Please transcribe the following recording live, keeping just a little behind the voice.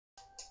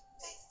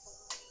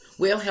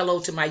Well, hello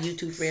to my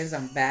YouTube friends.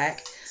 I'm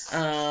back.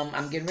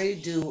 I'm getting ready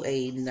to do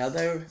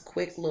another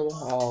quick little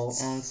haul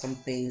on some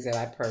things that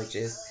I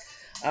purchased.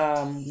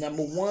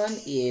 Number one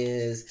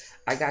is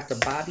I got the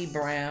Bobbie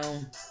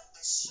Brown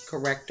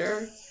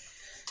corrector,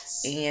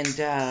 and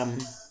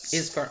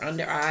it's for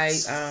under eye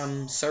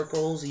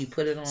circles. You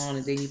put it on,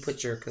 and then you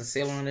put your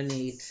concealer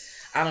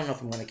underneath. I don't know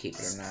if I'm gonna keep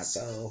it or not,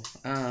 though.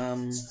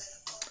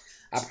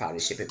 I'll probably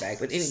ship it back.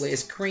 But anyway,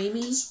 it's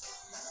creamy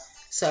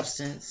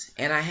substance,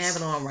 and I have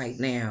it on right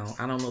now.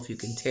 I don't know if you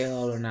can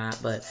tell or not,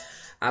 but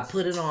I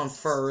put it on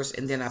first,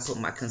 and then I put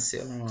my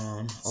concealer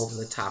on over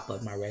the top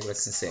of my regular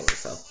concealer.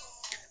 So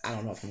I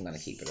don't know if I'm gonna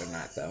keep it or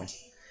not, though.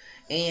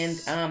 And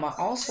I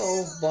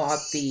also bought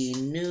the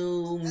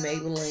new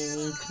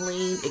Maybelline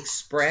Clean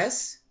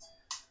Express.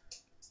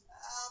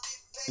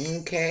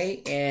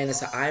 Okay, and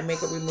it's an eye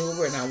makeup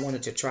remover, and I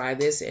wanted to try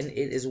this, and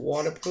it is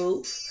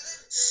waterproof,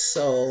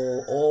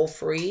 so oil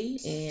free,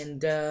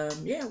 and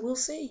yeah, we'll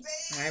see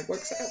how it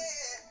works out.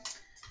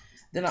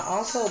 Then I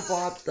also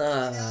bought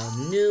the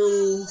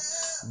new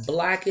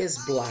Black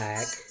is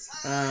Black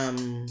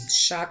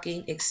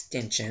Shocking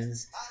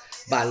Extensions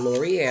by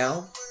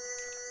L'Oreal,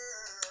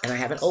 and I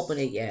haven't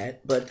opened it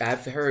yet, but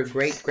I've heard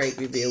great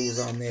reviews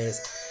on this.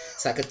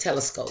 It's like a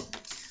telescope.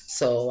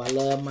 So I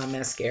love my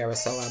mascara,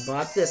 so I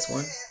bought this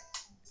one.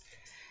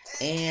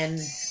 And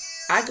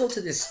I go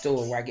to this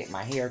store where I get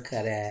my hair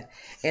cut at,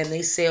 and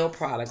they sell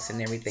products and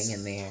everything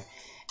in there.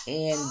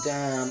 And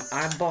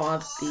I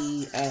bought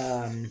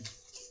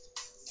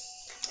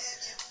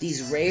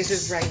these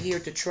razors right here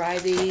to try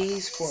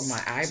these for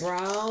my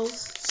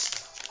eyebrows.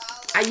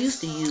 I used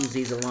to use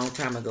these a long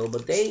time ago,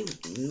 but they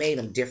made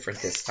them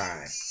different this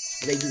time.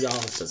 They do all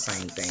the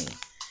same thing.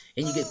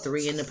 And you get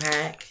 3 in the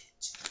pack.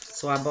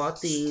 So I bought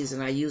these,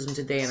 and I use them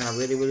today, and I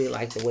really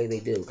like the way they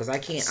do. Because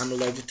I'm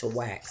allergic to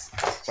wax,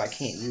 so I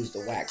can't use the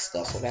wax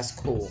stuff, so that's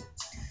cool.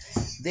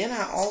 Then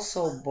I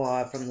also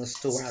bought from the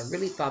store, I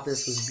really thought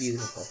this was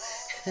beautiful.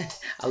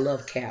 I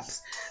love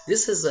caps.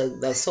 This is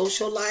the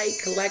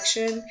Socialite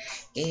collection,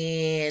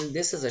 and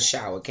this is a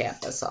shower cap.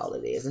 That's all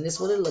it is. And this is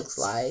what it looks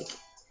like.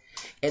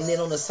 And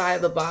then on the side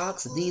of the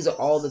box, these are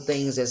all the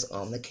things that's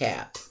on the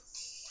cap,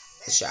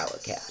 the shower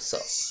cap. So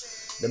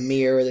the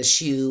mirror, the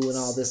shoe, and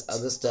all this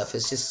other stuff.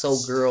 It's just so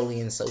girly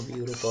and so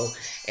beautiful.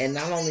 And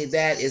not only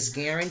that, it's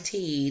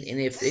guaranteed. And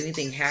if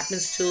anything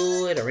happens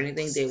to it or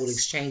anything, they will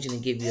exchange it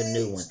and give you a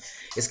new one.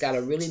 It's got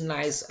a really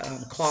nice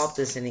cloth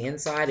that's in the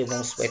inside. It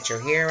won't sweat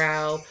your hair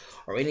out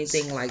or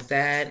anything like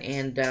that.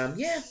 And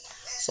yeah,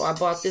 so I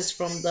bought this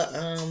from the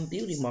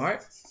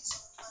Beautymart.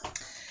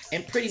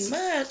 And pretty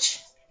much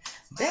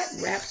that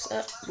wraps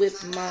up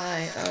with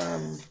my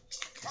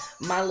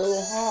my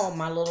little haul,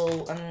 my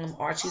little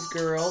Archie's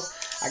Girls.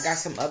 I got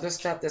some other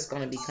stuff that's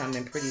going to be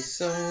coming pretty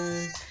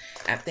soon.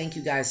 I thank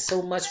you guys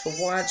so much for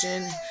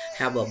watching.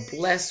 Have a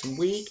blessed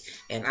week,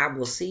 and I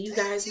will see you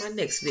guys in my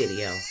next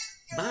video.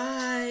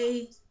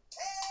 Bye.